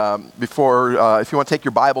If you want to take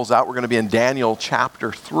your Bibles out, we're going to be in Daniel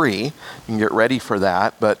chapter 3. You can get ready for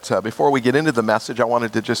that. But before we get into the message, I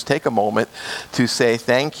wanted to just take a moment to say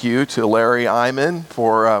thank you to Larry Iman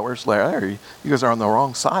for, where's Larry? You guys are on the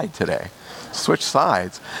wrong side today. Switch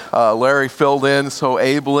sides. Larry filled in so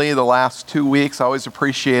ably the last 2 weeks. I always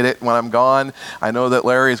appreciate it when I'm gone. I know that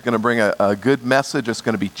Larry is going to bring a good message. It's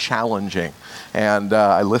going to be challenging. And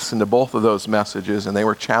I listened to both of those messages, and they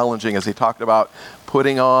were challenging as he talked about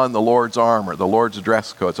putting on the Lord's armor, the Lord's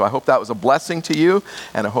dress code. So I hope that was a blessing to you,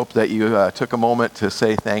 and I hope that you took a moment to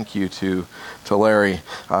say thank you to Larry.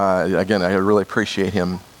 Again, I really appreciate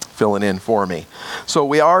him filling in for me. So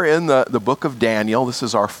we are in the book of Daniel. This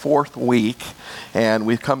is our fourth week, and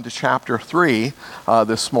we've come to chapter 3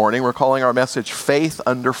 this morning. We're calling our message Faith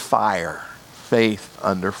Under Fire. Faith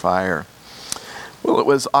Under Fire. Well, it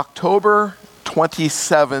was October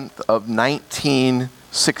 27th of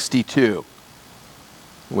 1962.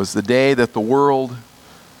 It was the day that the world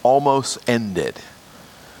almost ended.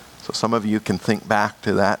 So some of you can think back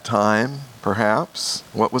to that time, perhaps.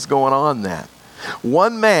 What was going on then?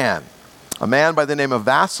 One man, a man by the name of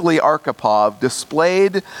Vasily Arkhipov,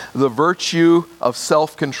 displayed the virtue of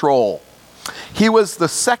self-control. He was the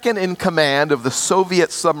second in command of the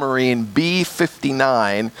Soviet submarine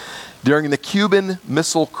B-59 during the Cuban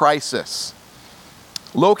Missile Crisis.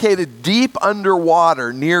 Located deep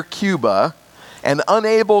underwater near Cuba and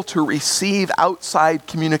unable to receive outside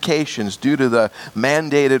communications due to the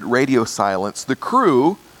mandated radio silence, the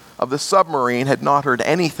crew of the submarine had not heard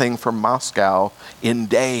anything from Moscow in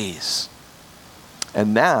days.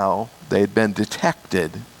 And now they had been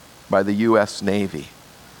detected by the U.S. Navy.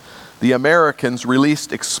 The Americans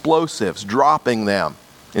released explosives, dropping them,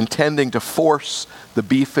 intending to force the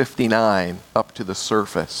B-59 up to the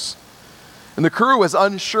surface. And the crew was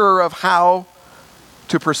unsure of how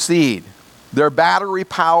to proceed. Their battery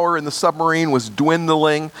power in the submarine was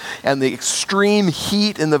dwindling, and the extreme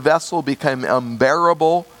heat in the vessel became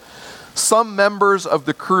unbearable. Some members of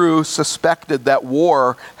the crew suspected that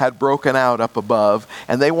war had broken out up above,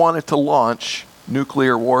 and they wanted to launch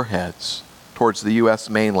nuclear warheads towards the U.S.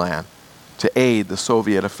 mainland to aid the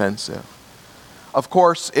Soviet offensive. Of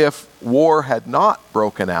course, if war had not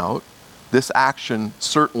broken out, this action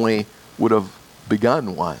certainly would have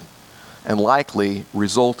begun one and likely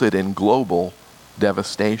resulted in global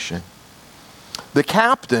devastation. The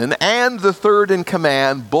captain and the third in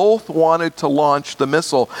command both wanted to launch the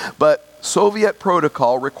missile, but Soviet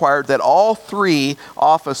protocol required that all three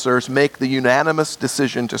officers make the unanimous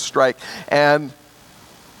decision to strike, and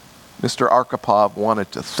Mr. Arkhipov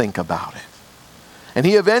wanted to think about it. And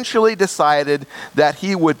he eventually decided that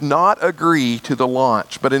he would not agree to the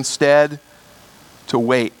launch, but instead to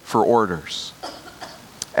wait for orders.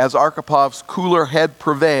 As Arkhipov's cooler head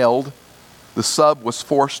prevailed, the sub was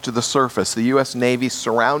forced to the surface. The U.S. Navy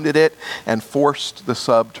surrounded it and forced the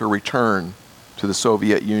sub to return to the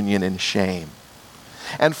Soviet Union in shame.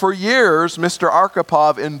 And for years, Mr.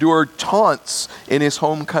 Arkhipov endured taunts in his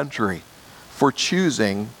home country for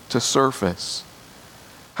choosing to surface.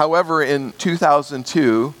 However, in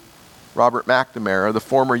 2002, Robert McNamara, the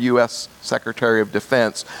former U.S. Secretary of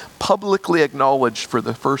Defense, publicly acknowledged for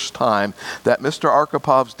the first time that Mr.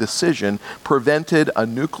 Arkhipov's decision prevented a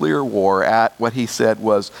nuclear war at what he said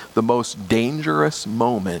was the most dangerous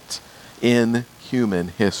moment in human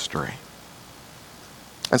history.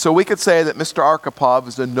 And so we could say that Mr. Arkhipov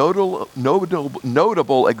is a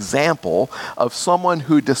notable example of someone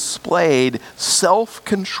who displayed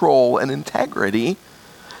self-control and integrity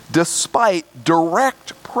despite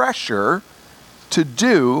direct pressure to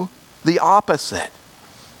do the opposite.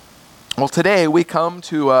 Well, today we come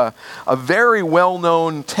to a very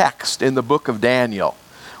well-known text in the book of Daniel,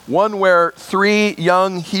 one where three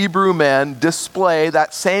young Hebrew men display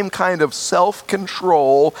that same kind of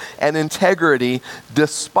self-control and integrity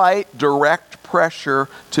despite direct pressure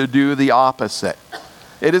to do the opposite.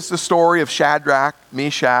 It is the story of Shadrach,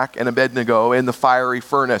 Meshach, and Abednego in the fiery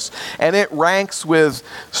furnace. And it ranks with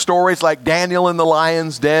stories like Daniel in the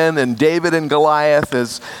lion's den and David and Goliath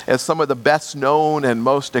as some of the best known and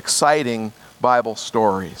most exciting Bible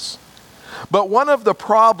stories. But one of the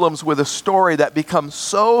problems with a story that becomes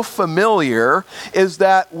so familiar is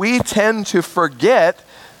that we tend to forget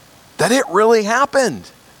that it really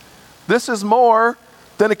happened. This is more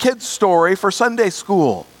than a kid's story for Sunday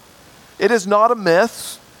school. It is not a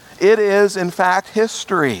myth. It is, in fact,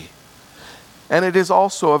 history. And it is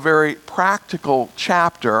also a very practical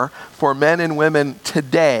chapter for men and women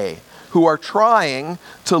today who are trying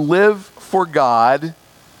to live for God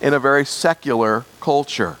in a very secular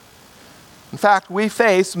culture. In fact, we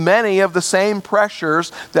face many of the same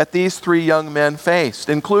pressures that these three young men faced,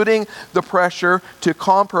 including the pressure to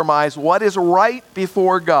compromise what is right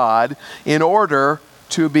before God in order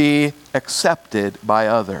to be accepted by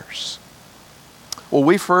others. Well,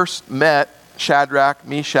 we first met Shadrach,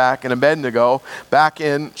 Meshach, and Abednego back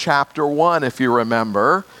in chapter 1, if you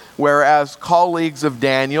remember, where as colleagues of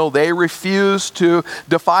Daniel, they refused to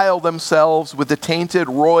defile themselves with the tainted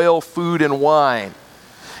royal food and wine.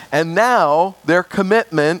 And now their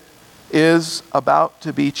commitment is about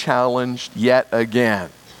to be challenged yet again.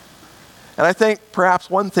 And I think perhaps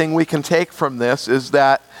one thing we can take from this is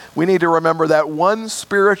that we need to remember that one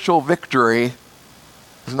spiritual victory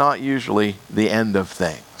is not usually the end of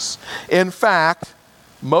things. In fact,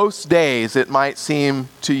 most days it might seem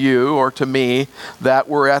to you or to me that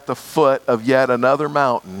we're at the foot of yet another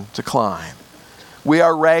mountain to climb. We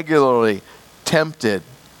are regularly tempted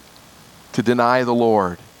to deny the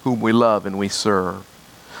Lord, whom we love and we serve.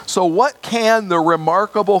 So what can the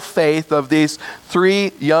remarkable faith of these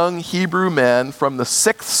three young Hebrew men from the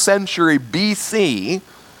 6th century BC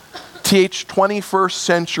teach 21st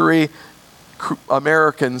century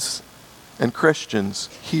Americans and Christians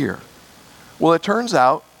here? Well, it turns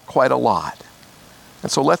out quite a lot.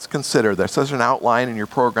 And so let's consider this. There's an outline in your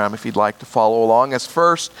program if you'd like to follow along. As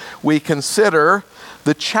first, we consider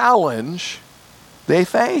the challenge they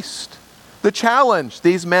faced. The challenge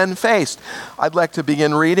these men faced. I'd like to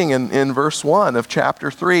begin reading in verse 1 of chapter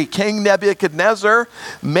 3. King Nebuchadnezzar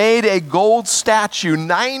made a gold statue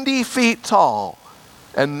 90 feet tall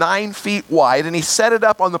and 9 feet wide, and he set it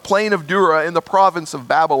up on the plain of Dura in the province of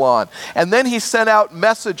Babylon. And then he sent out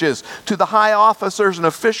messages to the high officers and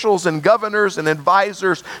officials and governors and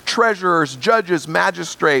advisors, treasurers, judges,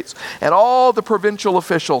 magistrates, and all the provincial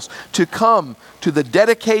officials to come to the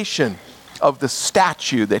dedication of the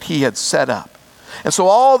statue that he had set up. And so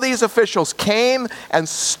all these officials came and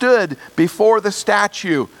stood before the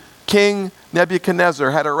statue King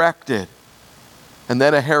Nebuchadnezzar had erected. And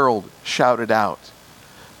then a herald shouted out,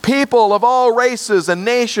 "People of all races and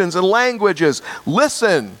nations and languages,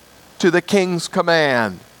 listen to the king's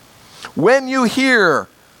command. When you hear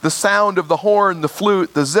the sound of the horn, the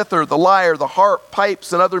flute, the zither, the lyre, the harp,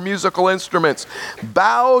 pipes, and other musical instruments,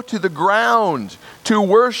 bow to the ground to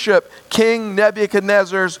worship King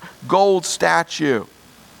Nebuchadnezzar's gold statue.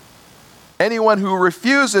 Anyone who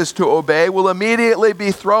refuses to obey will immediately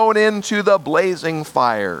be thrown into the blazing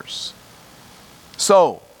fires."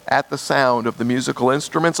 So, at the sound of the musical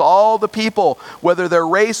instruments, all the people, whether their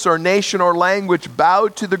race or nation or language,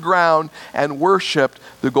 bowed to the ground and worshiped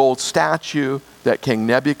the gold statue that King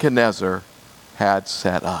Nebuchadnezzar had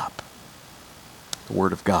set up. The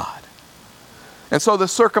Word of God. And so the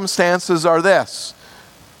circumstances are this.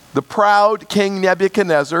 The proud King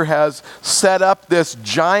Nebuchadnezzar has set up this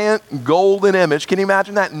giant golden image. Can you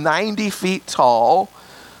imagine that? 90 feet tall,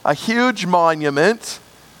 a huge monument.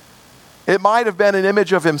 It might have been an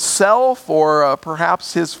image of himself or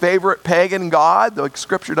perhaps his favorite pagan god, though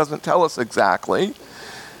Scripture doesn't tell us exactly.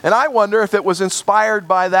 And I wonder if it was inspired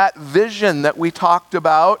by that vision that we talked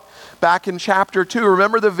about back in chapter 2.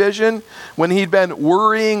 Remember the vision when he'd been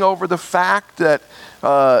worrying over the fact that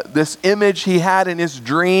this image he had in his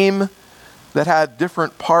dream that had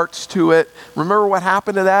different parts to it. Remember what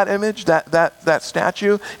happened to that image, that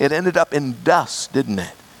statue? It ended up in dust, didn't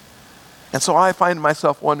it? And so I find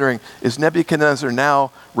myself wondering, is Nebuchadnezzar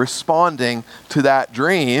now responding to that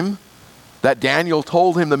dream that Daniel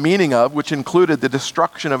told him the meaning of, which included the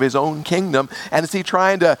destruction of his own kingdom, and is he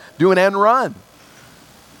trying to do an end run?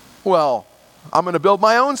 Well, I'm going to build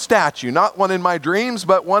my own statue, not one in my dreams,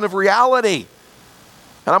 but one of reality.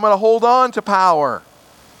 And I'm going to hold on to power.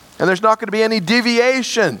 And there's not going to be any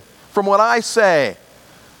deviation from what I say,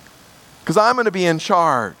 because I'm going to be in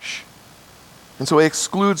charge. And so he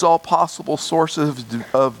excludes all possible sources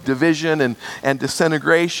of division and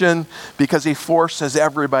disintegration because he forces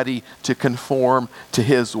everybody to conform to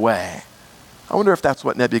his way. I wonder if that's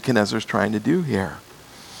what Nebuchadnezzar's trying to do here.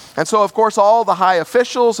 And so, of course, all the high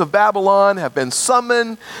officials of Babylon have been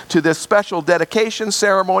summoned to this special dedication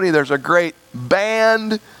ceremony. There's a great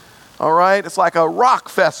band, all right? It's like a rock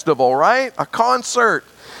festival, right? A concert.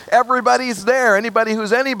 Everybody's there. Anybody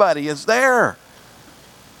who's anybody is there.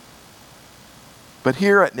 But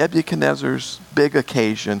here at Nebuchadnezzar's big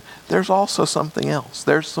occasion, there's also something else.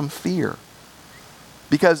 There's some fear.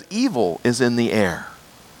 Because evil is in the air.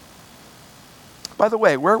 By the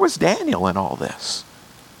way, where was Daniel in all this?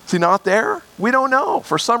 Is he not there? We don't know.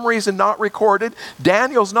 For some reason not recorded.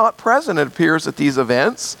 Daniel's not present, it appears, at these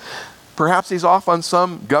events. Perhaps he's off on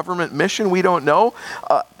some government mission. We don't know.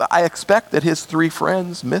 I expect that his three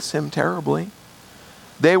friends miss him terribly.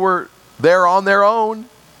 They were They're on their own.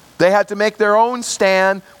 They had to make their own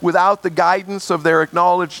stand without the guidance of their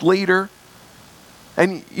acknowledged leader.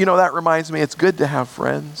 And that reminds me, it's good to have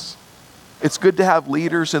friends. It's good to have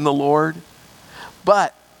leaders in the Lord.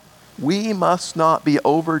 But we must not be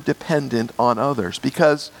over-dependent on others,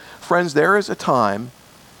 because, friends, there is a time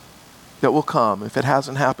that will come, if it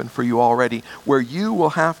hasn't happened for you already, where you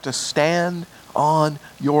will have to stand on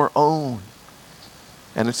your own.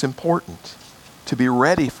 And it's important to be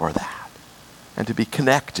ready for that and to be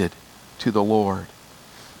connected to the Lord.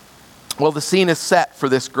 Well, the scene is set for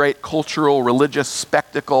this great cultural, religious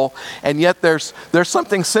spectacle, and yet there's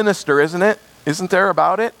something sinister, isn't it? Isn't there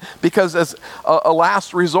about it? Because as a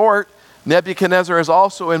last resort, Nebuchadnezzar has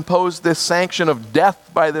also imposed this sanction of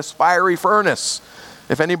death by this fiery furnace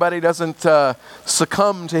if anybody doesn't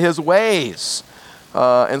succumb to his ways.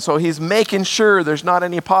 And so he's making sure there's not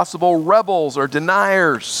any possible rebels or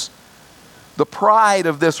deniers. The pride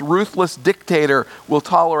of this ruthless dictator will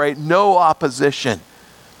tolerate no opposition,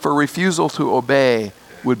 for refusal to obey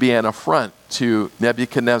would be an affront to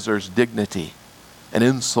Nebuchadnezzar's dignity, an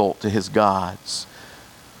insult to his gods.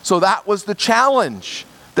 So that was the challenge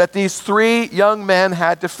that these three young men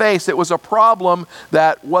had to face. It was a problem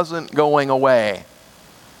that wasn't going away,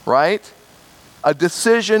 right? A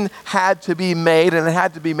decision had to be made, and it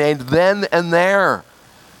had to be made then and there.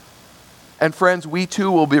 And friends, we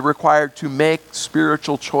too will be required to make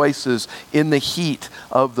spiritual choices in the heat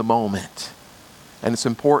of the moment. And it's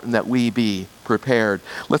important that we be prepared.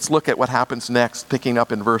 Let's look at what happens next, picking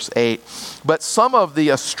up in verse 8. But some of the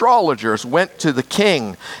astrologers went to the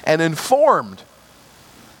king and informed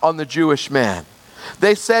on the Jewish men.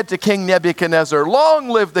 They said to King Nebuchadnezzar, "Long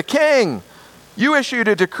live the king! You issued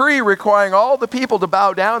a decree requiring all the people to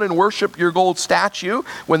bow down and worship your gold statue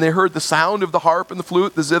when they heard the sound of the harp and the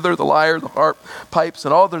flute, the zither, the lyre, the harp, pipes,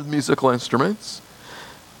 and all the musical instruments.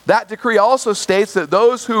 That decree also states that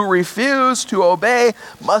those who refuse to obey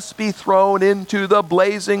must be thrown into the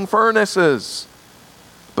blazing furnaces.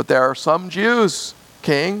 But there are some Jews,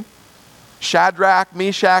 King, Shadrach,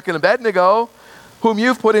 Meshach, and Abednego, whom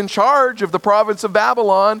you've put in charge of the province of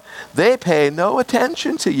Babylon. They pay no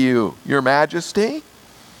attention to you, your majesty.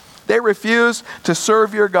 They refuse to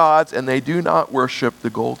serve your gods, and they do not worship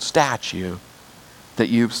the gold statue that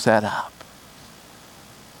you've set up."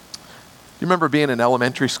 You remember being in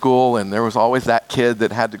elementary school, and there was always that kid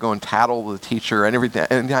that had to go and tattle the teacher and everything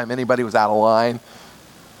anytime anybody was out of line?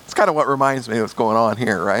 It's kind of what reminds me of what's going on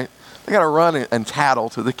here, right? They got to run and tattle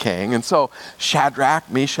to the king. And so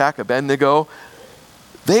Shadrach, Meshach, Abednego,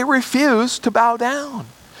 they refuse to bow down.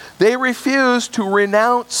 They refuse to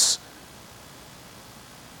renounce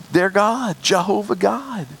their God, Jehovah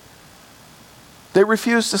God. They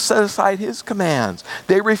refused to set aside his commands.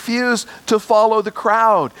 They refused to follow the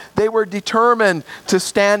crowd. They were determined to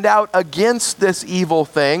stand out against this evil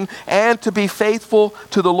thing and to be faithful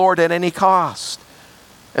to the Lord at any cost.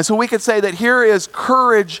 And so we could say that here is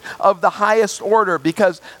courage of the highest order,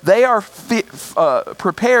 because they are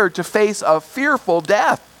prepared to face a fearful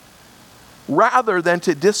death rather than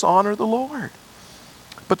to dishonor the Lord.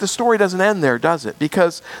 But the story doesn't end there, does it?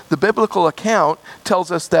 Because the biblical account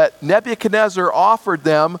tells us that Nebuchadnezzar offered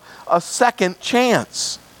them a second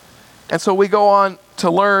chance. And so we go on to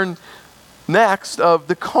learn next of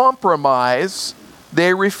the compromise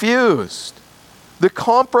they refused. The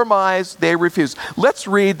compromise they refused. Let's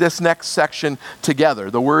read this next section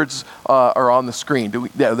together. The words are on the screen.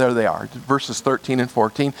 There they are, verses 13 and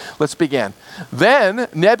 14. Let's begin. Then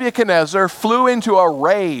Nebuchadnezzar flew into a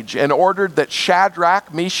rage and ordered that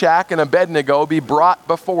Shadrach, Meshach, and Abednego be brought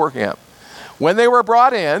before him. When they were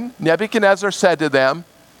brought in, Nebuchadnezzar said to them,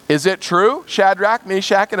 "Is it true, Shadrach,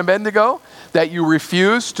 Meshach, and Abednego, that you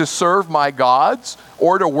refuse to serve my gods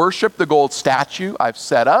or to worship the gold statue I've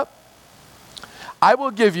set up? I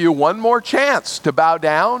will give you one more chance to bow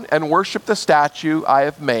down and worship the statue I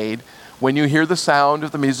have made when you hear the sound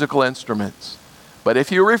of the musical instruments. But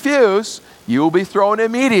if you refuse, you will be thrown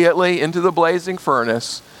immediately into the blazing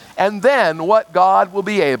furnace, and then what God will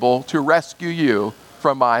be able to rescue you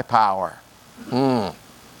from my power?" This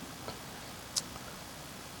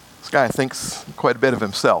guy thinks quite a bit of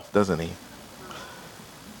himself, doesn't he?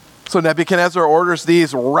 So Nebuchadnezzar orders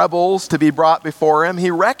these rebels to be brought before him. He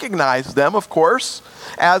recognized them, of course,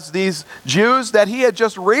 as these Jews that he had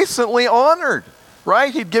just recently honored,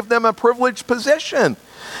 right? He'd give them a privileged position.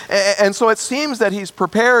 And so it seems that he's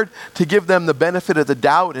prepared to give them the benefit of the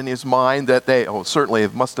doubt in his mind that they certainly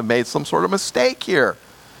must have made some sort of mistake here.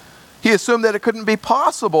 He assumed that it couldn't be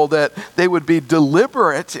possible that they would be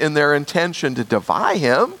deliberate in their intention to defy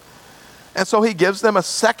him. And so he gives them a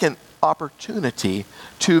second opportunity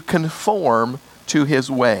to conform to his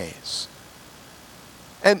ways.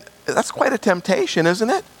 And that's quite a temptation, isn't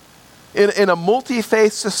it? In a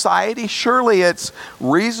multi-faith society, surely it's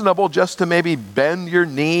reasonable just to maybe bend your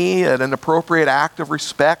knee at an appropriate act of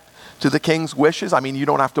respect to the king's wishes. I mean, you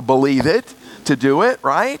don't have to believe it to do it,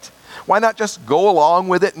 right? Why not just go along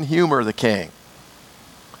with it and humor the king?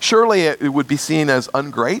 Surely it would be seen as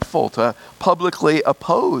ungrateful to publicly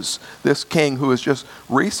oppose this king who has just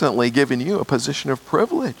recently given you a position of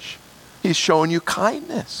privilege. He's shown you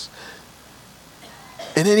kindness.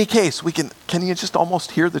 In any case, can you just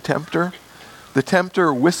almost hear the tempter? The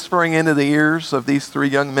tempter whispering into the ears of these three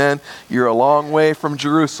young men, "You're a long way from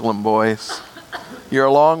Jerusalem, boys. You're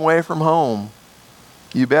a long way from home.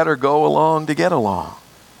 You better go along to get along."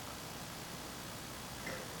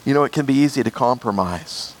 You know, it can be easy to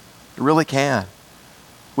compromise. It really can.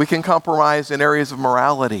 We can compromise in areas of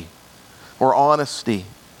morality or honesty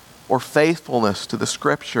or faithfulness to the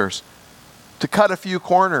scriptures, to cut a few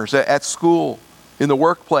corners at school, in the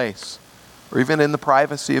workplace, or even in the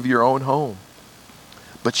privacy of your own home.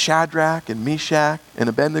 But Shadrach and Meshach and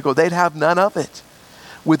Abednego, they'd have none of it.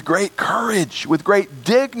 With great courage, with great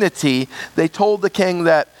dignity, they told the king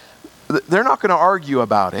that they're not going to argue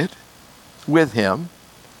about it with him.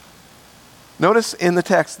 Notice in the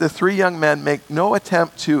text, the three young men make no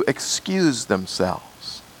attempt to excuse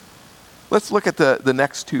themselves. Let's look at the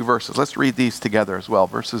next two verses. Let's read these together as well,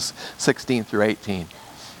 verses 16 through 18.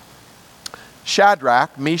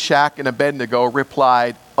 Shadrach, Meshach, and Abednego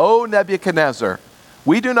replied, "O Nebuchadnezzar,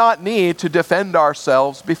 we do not need to defend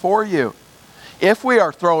ourselves before you. If we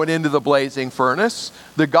are thrown into the blazing furnace,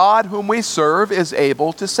 the God whom we serve is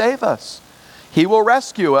able to save us. He will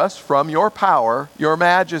rescue us from your power, your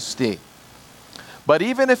majesty. But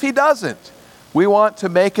even if he doesn't, we want to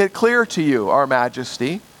make it clear to you, our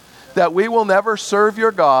majesty, that we will never serve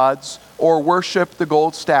your gods or worship the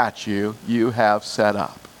gold statue you have set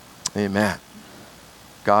up." Amen.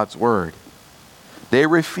 God's word. They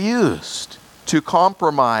refused to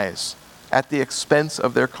compromise at the expense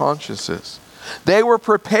of their consciences. They were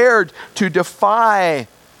prepared to defy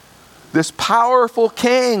this powerful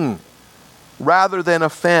king rather than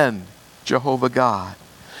offend Jehovah God.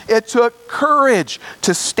 It took courage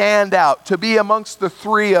to stand out, to be amongst the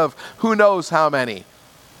three of who knows how many.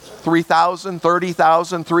 3,000,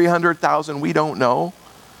 30,000, 300,000, we don't know.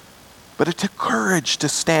 But it took courage to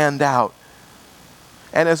stand out.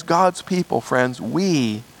 And as God's people, friends,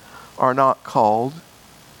 we are not called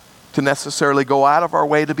to necessarily go out of our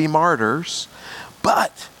way to be martyrs,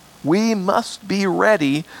 but we must be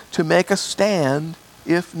ready to make a stand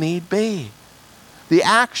if need be. The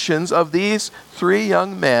actions of these three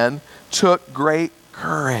young men took great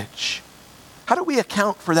courage. How do we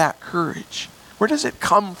account for that courage? Where does it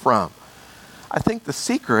come from? I think the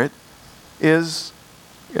secret is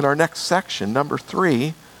in our next section, number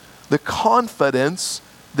 3, the confidence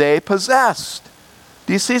they possessed.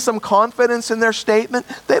 Do you see some confidence in their statement?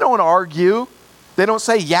 They don't argue. They don't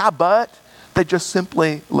say, "Yeah, but." They just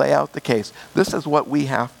simply lay out the case. This is what we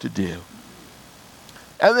have to do.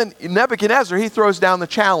 And then Nebuchadnezzar, he throws down the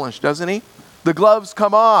challenge, doesn't he? The gloves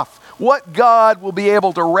come off. What God will be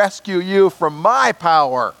able to rescue you from my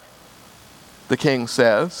power? The king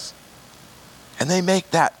says. And they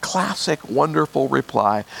make that classic, wonderful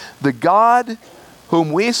reply. The God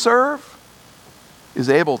whom we serve is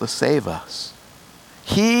able to save us.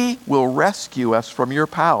 He will rescue us from your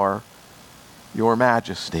power, your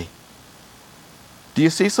majesty. Do you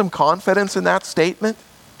see some confidence in that statement?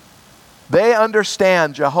 They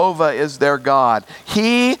understand Jehovah is their God.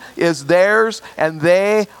 He is theirs and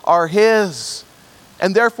they are his.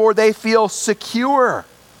 And therefore they feel secure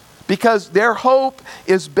because their hope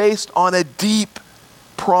is based on a deep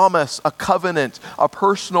promise, a covenant, a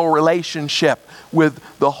personal relationship with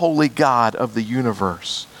the holy God of the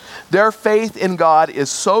universe. Their faith in God is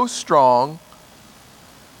so strong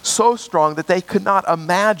that they could not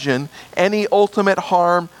imagine any ultimate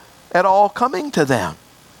harm at all coming to them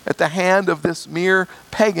at the hand of this mere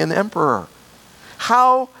pagan emperor.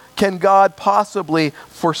 How can God possibly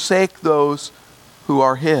forsake those who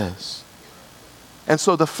are his? And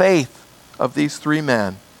so the faith of these three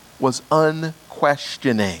men was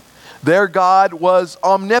unquestioning. Their God was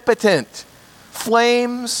omnipotent.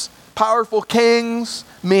 Flames, powerful kings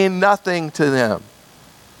mean nothing to them.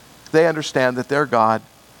 They understand that their God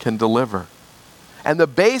can deliver. And the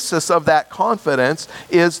basis of that confidence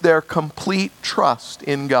is their complete trust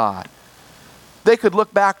in God. They could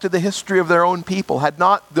look back to the history of their own people. Had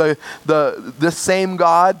not this same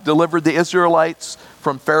God delivered the Israelites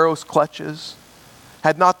from Pharaoh's clutches?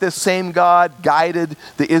 Had not this same God guided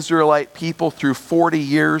the Israelite people through 40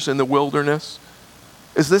 years in the wilderness?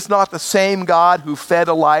 Is this not the same God who fed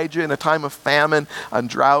Elijah in a time of famine and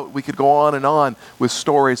drought? We could go on with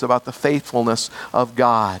stories about the faithfulness of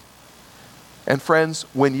God. And friends,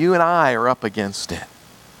 when you and I are up against it,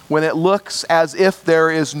 when it looks as if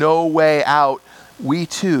there is no way out, we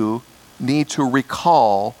too need to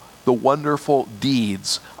recall the wonderful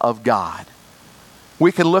deeds of God.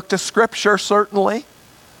 We can look to Scripture, certainly,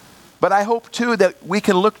 but I hope too that we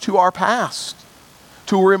can look to our past,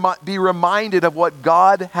 to be reminded of what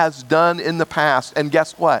God has done in the past. And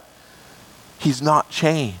guess what? He's not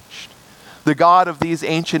changed. The God of these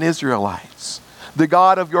ancient Israelites, the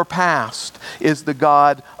God of your past, is the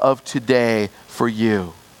God of today for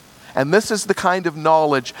you. And this is the kind of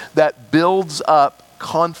knowledge that builds up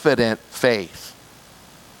confident faith,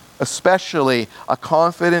 especially a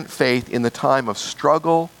confident faith in the time of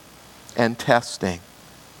struggle and testing.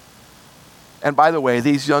 And by the way,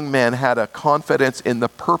 these young men had a confidence in the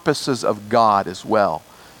purposes of God as well.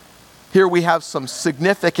 Here we have some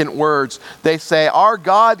significant words. They say, our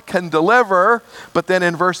God can deliver, but then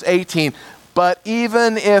in verse 18, but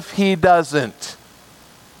even if he doesn't,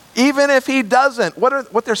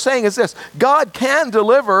 what they're saying is this: God can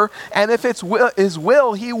deliver, and if it's his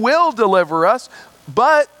will, he will deliver us,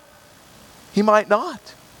 but he might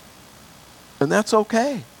not. And that's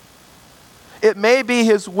okay. It may be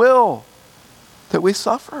his will that we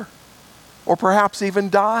suffer, or perhaps even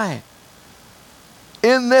die.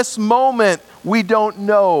 In this moment, we don't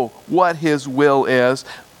know what his will is,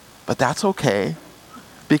 but that's okay.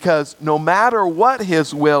 Because no matter what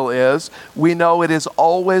his will is, we know it is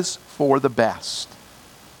always for the best.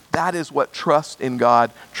 That is what trust in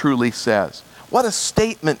God truly says. What a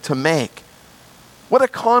statement to make. What a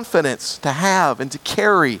confidence to have and to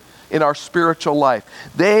carry in our spiritual life.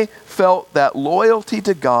 They felt that loyalty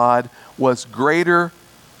to God was greater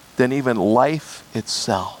than even life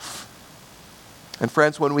itself. And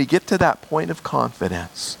friends, when we get to that point of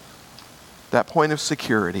confidence, that point of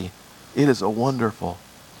security, it is a wonderful,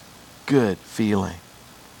 good feeling.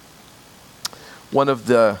 One of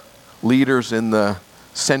the leaders in the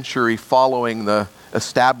century following the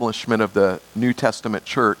establishment of the New Testament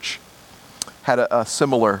church had a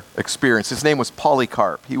similar experience. His name was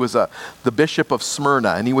Polycarp. He was the bishop of Smyrna,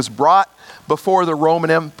 and he was brought before the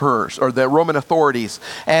Roman emperors or the Roman authorities,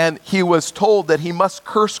 and he was told that he must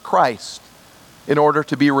curse Christ in order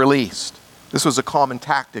to be released. This was a common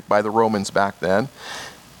tactic by the Romans back then.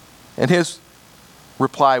 And his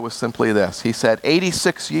reply was simply this. He said,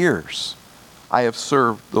 86 years I have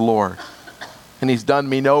served the Lord, and he's done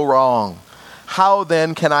me no wrong. How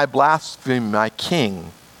then can I blaspheme my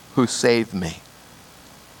king who saved me?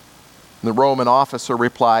 And the Roman officer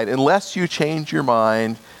replied, unless you change your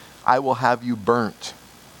mind, I will have you burnt.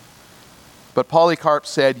 But Polycarp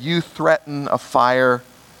said, you threaten a fire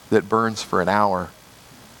that burns for an hour,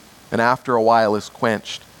 and after a while is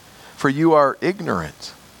quenched. For you are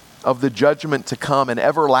ignorant of the judgment to come and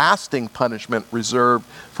everlasting punishment reserved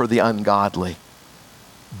for the ungodly.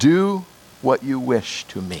 Do what you wish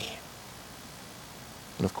to me.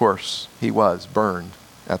 And of course, he was burned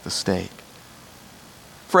at the stake.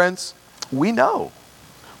 Friends, we know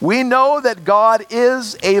that God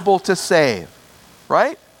is able to save,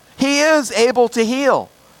 right? He is able to heal.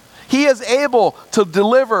 He is able to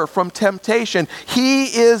deliver from temptation. He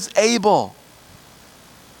is able.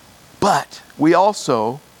 But we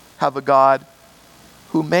also have a God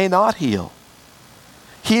who may not heal.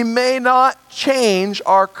 He may not change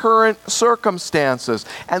our current circumstances,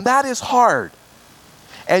 and that is hard.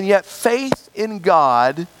 And yet faith in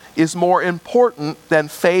God is more important than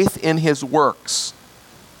faith in his works.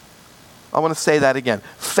 I want to say that again.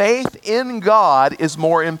 Faith in God is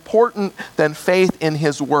more important than faith in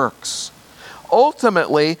his works.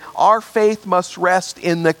 Ultimately, our faith must rest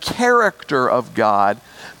in the character of God,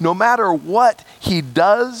 no matter what he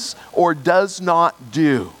does or does not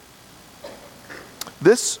do.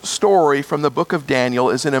 This story from the book of Daniel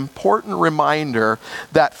is an important reminder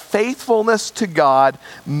that faithfulness to God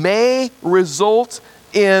may result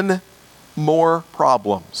in more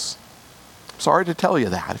problems. Sorry to tell you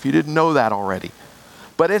that if you didn't know that already.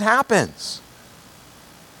 But it happens.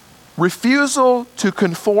 Refusal to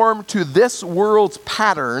conform to this world's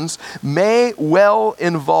patterns may well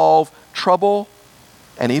involve trouble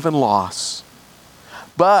and even loss.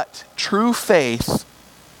 But true faith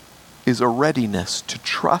is a readiness to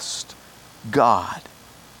trust God,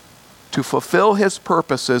 to fulfill his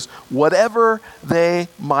purposes, whatever they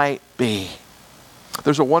might be.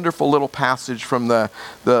 There's a wonderful little passage from the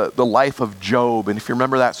life of Job. And if you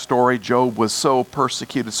remember that story, Job was so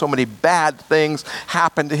persecuted. So many bad things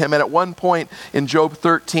happened to him. And at one point in Job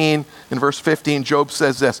 13, in verse 15, Job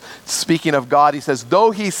says this. Speaking of God, he says,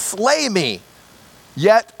 "Though he slay me,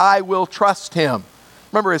 yet I will trust him."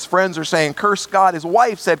 Remember, his friends are saying, curse God. His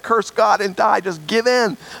wife said, curse God and die. Just give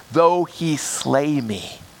in. "Though he slay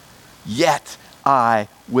me, yet I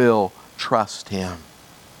will trust him."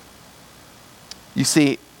 You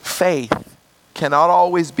see, faith cannot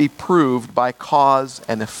always be proved by cause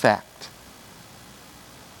and effect.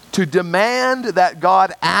 To demand that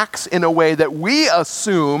God acts in a way that we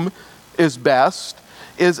assume is best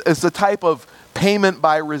is the type of payment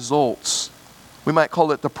by results. We might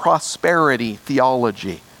call it the prosperity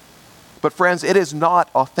theology. But friends, it is not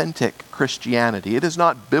authentic Christianity. It is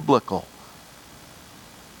not biblical.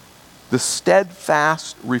 The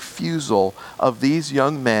steadfast refusal of these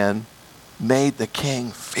young men made the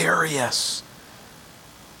king furious.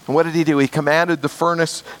 And what did he do? He commanded the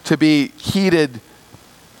furnace to be heated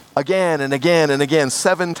again and again and again,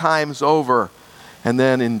 7 times over. And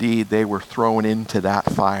then indeed they were thrown into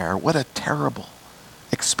that fire. What a terrible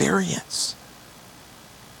experience.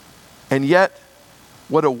 And yet,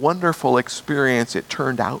 what a wonderful experience it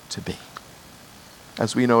turned out to be.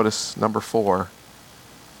 As we notice, number 4,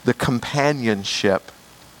 the companionship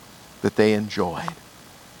that they enjoyed.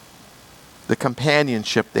 The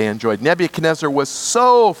companionship they enjoyed. Nebuchadnezzar was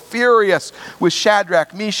so furious with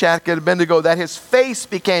Shadrach, Meshach, and Abednego that his face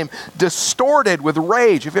became distorted with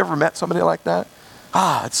rage. Have you ever met somebody like that?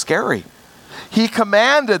 It's scary. He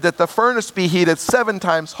commanded that the furnace be heated 7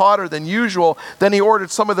 times hotter than usual. Then he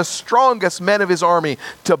ordered some of the strongest men of his army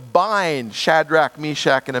to bind Shadrach,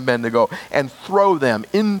 Meshach, and Abednego and throw them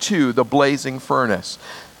into the blazing furnace.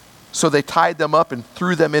 So they tied them up and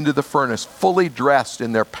threw them into the furnace, fully dressed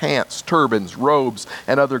in their pants, turbans, robes,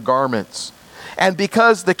 and other garments. And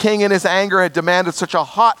because the king in his anger had demanded such a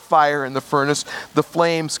hot fire in the furnace, the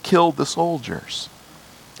flames killed the soldiers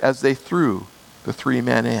as they threw the 3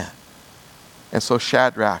 men in. And so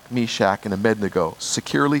Shadrach, Meshach, and Abednego,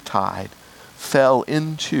 securely tied, fell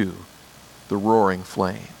into the roaring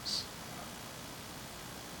flames.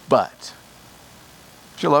 But,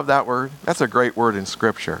 do you love that word? That's a great word in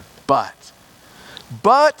Scripture.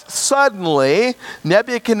 But suddenly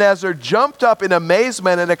Nebuchadnezzar jumped up in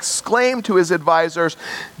amazement and exclaimed to his advisors,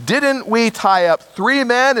 "Didn't we tie up 3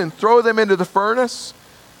 men and throw them into the furnace?"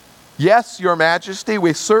 "Yes, your majesty,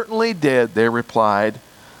 we certainly did," they replied.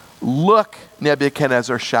 "Look,"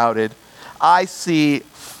 Nebuchadnezzar shouted, "I see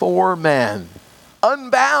 4 men,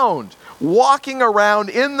 unbound, walking around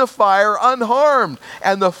in the fire unharmed,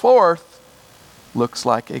 and the 4th looks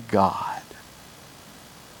like a god."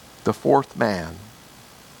 The 4th man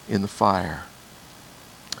in the fire.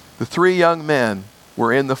 The 3 young men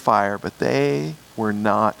were in the fire, but they were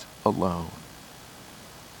not alone.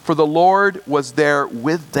 For the Lord was there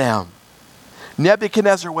with them.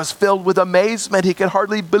 Nebuchadnezzar was filled with amazement. He could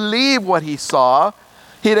hardly believe what he saw.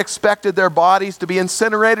 He had expected their bodies to be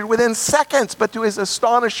incinerated within seconds, but to his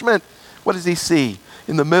astonishment, what does he see?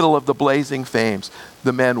 In the middle of the blazing flames,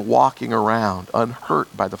 the men walking around,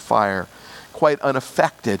 unhurt by the fire, quite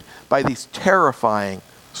unaffected by these terrifying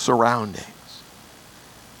surroundings.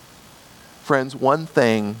 Friends, one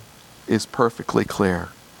thing is perfectly clear.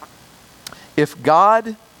 If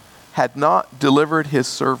God had not delivered his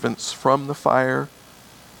servants from the fire,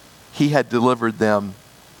 he had delivered them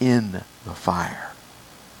in the fire.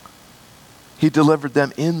 He delivered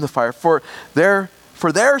them in the fire. For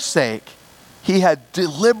their sake, he had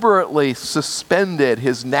deliberately suspended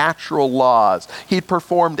his natural laws. He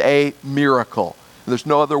performed a miracle. There's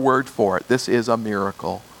no other word for it. This is a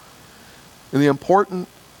miracle. And the important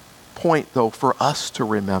point, though, for us to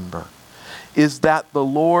remember is that the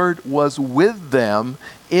Lord was with them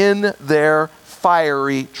in their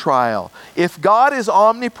fiery trial. If God is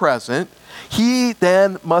omnipresent, he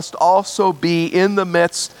then must also be in the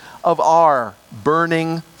midst of our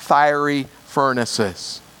burning fiery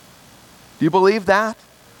furnaces. Do you believe that?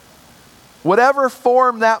 Whatever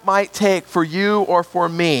form that might take for you or for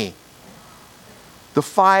me, the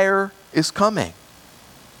fire is coming.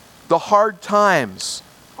 The hard times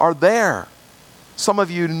are there. Some of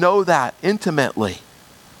you know that intimately.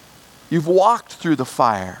 You've walked through the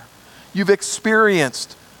fire. You've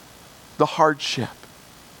experienced the hardship,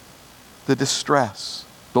 the distress,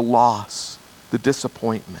 the loss, the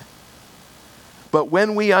disappointment. But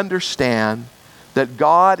when we understand that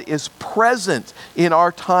God is present in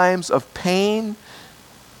our times of pain,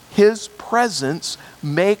 his presence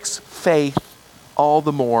makes faith all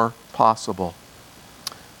the more possible.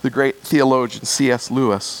 The great theologian C.S.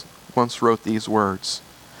 Lewis once wrote these words.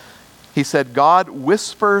 He said, God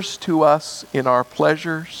whispers to us in our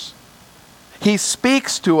pleasures. He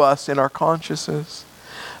speaks to us in our consciences,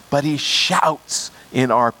 but he shouts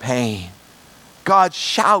in our pain. God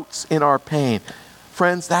shouts in our pain.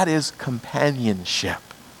 Friends, that is companionship.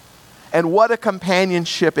 And what a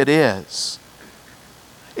companionship it is.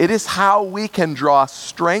 It is how we can draw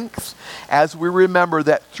strength as we remember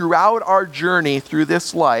that throughout our journey through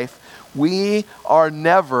this life, we are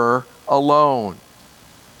never alone.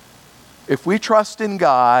 If we trust in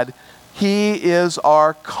God, he is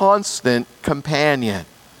our constant companion.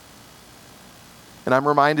 And I'm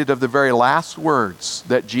reminded of the very last words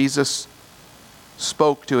that Jesus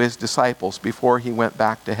spoke to his disciples before he went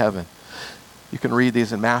back to heaven. You can read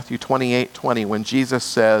these in Matthew 28:20 when Jesus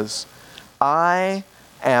says, I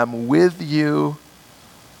am with you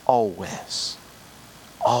always.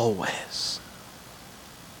 Always.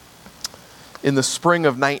 In the spring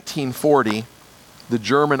of 1940, the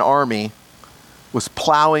German army was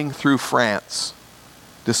plowing through France,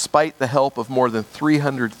 despite the help of more than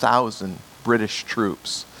 300,000 British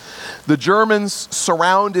troops. The Germans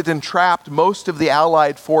surrounded and trapped most of the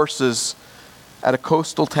Allied forces at a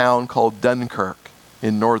coastal town called Dunkirk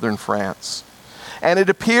in northern France. And it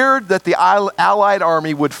appeared that the Allied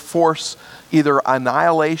army would force either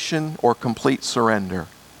annihilation or complete surrender.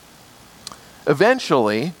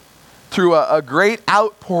 Eventually, through a great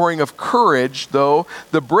outpouring of courage, though,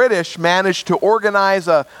 the British managed to organize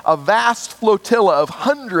a vast flotilla of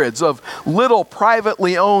hundreds of little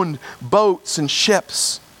privately owned boats and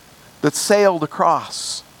ships that sailed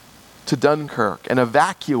across to Dunkirk and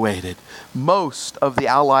evacuated most of the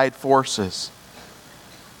Allied forces.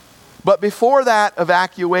 But before that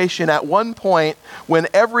evacuation, at one point when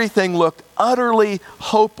everything looked utterly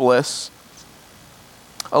hopeless,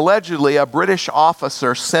 allegedly, a British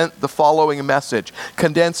officer sent the following message,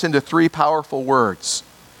 condensed into 3 powerful words.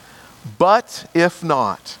 But if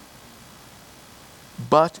not.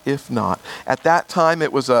 But if not. At that time,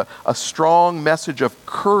 it was a strong message of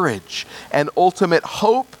courage and ultimate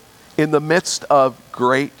hope in the midst of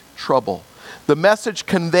great trouble. The message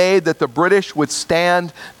conveyed that the British would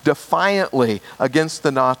stand defiantly against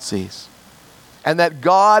the Nazis and that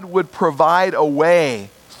God would provide a way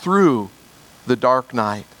through the dark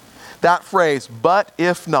night. That phrase, but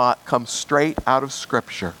if not, comes straight out of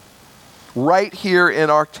Scripture. Right here in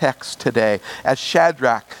our text today, as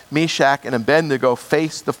Shadrach, Meshach, and Abednego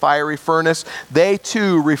faced the fiery furnace, they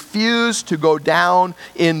too refused to go down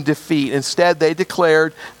in defeat. Instead, they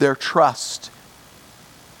declared their trust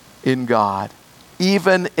in God,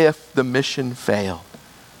 even if the mission failed.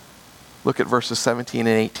 Look at verses 17 and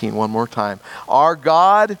 18 one more time. Our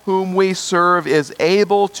God, whom we serve, is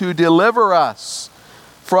able to deliver us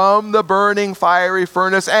from the burning fiery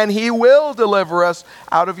furnace, and he will deliver us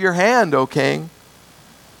out of your hand, O king.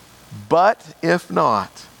 But if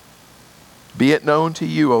not, be it known to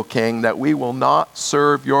you, O king, that we will not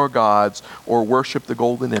serve your gods or worship the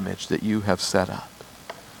golden image that you have set up.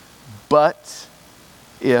 But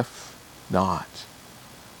if not.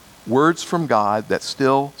 Words from God that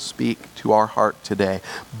still speak to our heart today.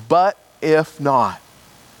 But if not.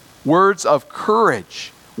 Words of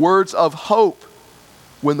courage, words of hope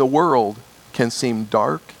when the world can seem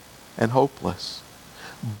dark and hopeless.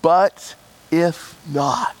 But if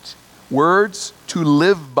not. Words to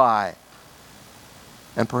live by,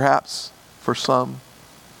 and perhaps for some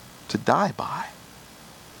to die by.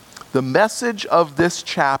 The message of this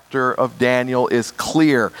chapter of Daniel is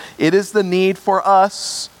clear. It is the need for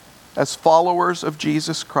us as followers of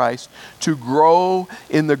Jesus Christ to grow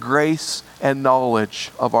in the grace and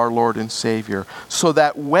knowledge of our Lord and Savior, so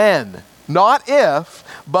that when, not if,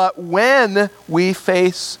 but when we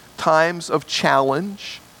face times of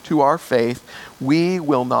challenge to our faith, we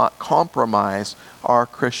will not compromise our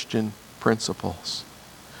Christian principles.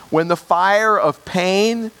 When the fire of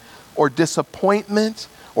pain or disappointment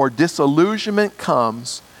or disillusionment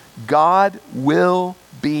comes, God will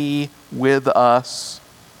be with us.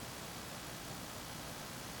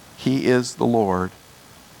 He is the Lord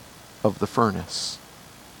of the furnace.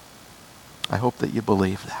 I hope that you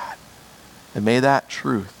believe that. And may that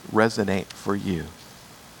truth resonate for you,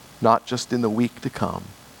 not just in the week to come,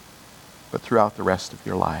 but throughout the rest of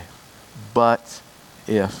your life. But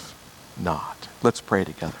if not. Let's pray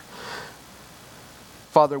together.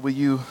 Father, will you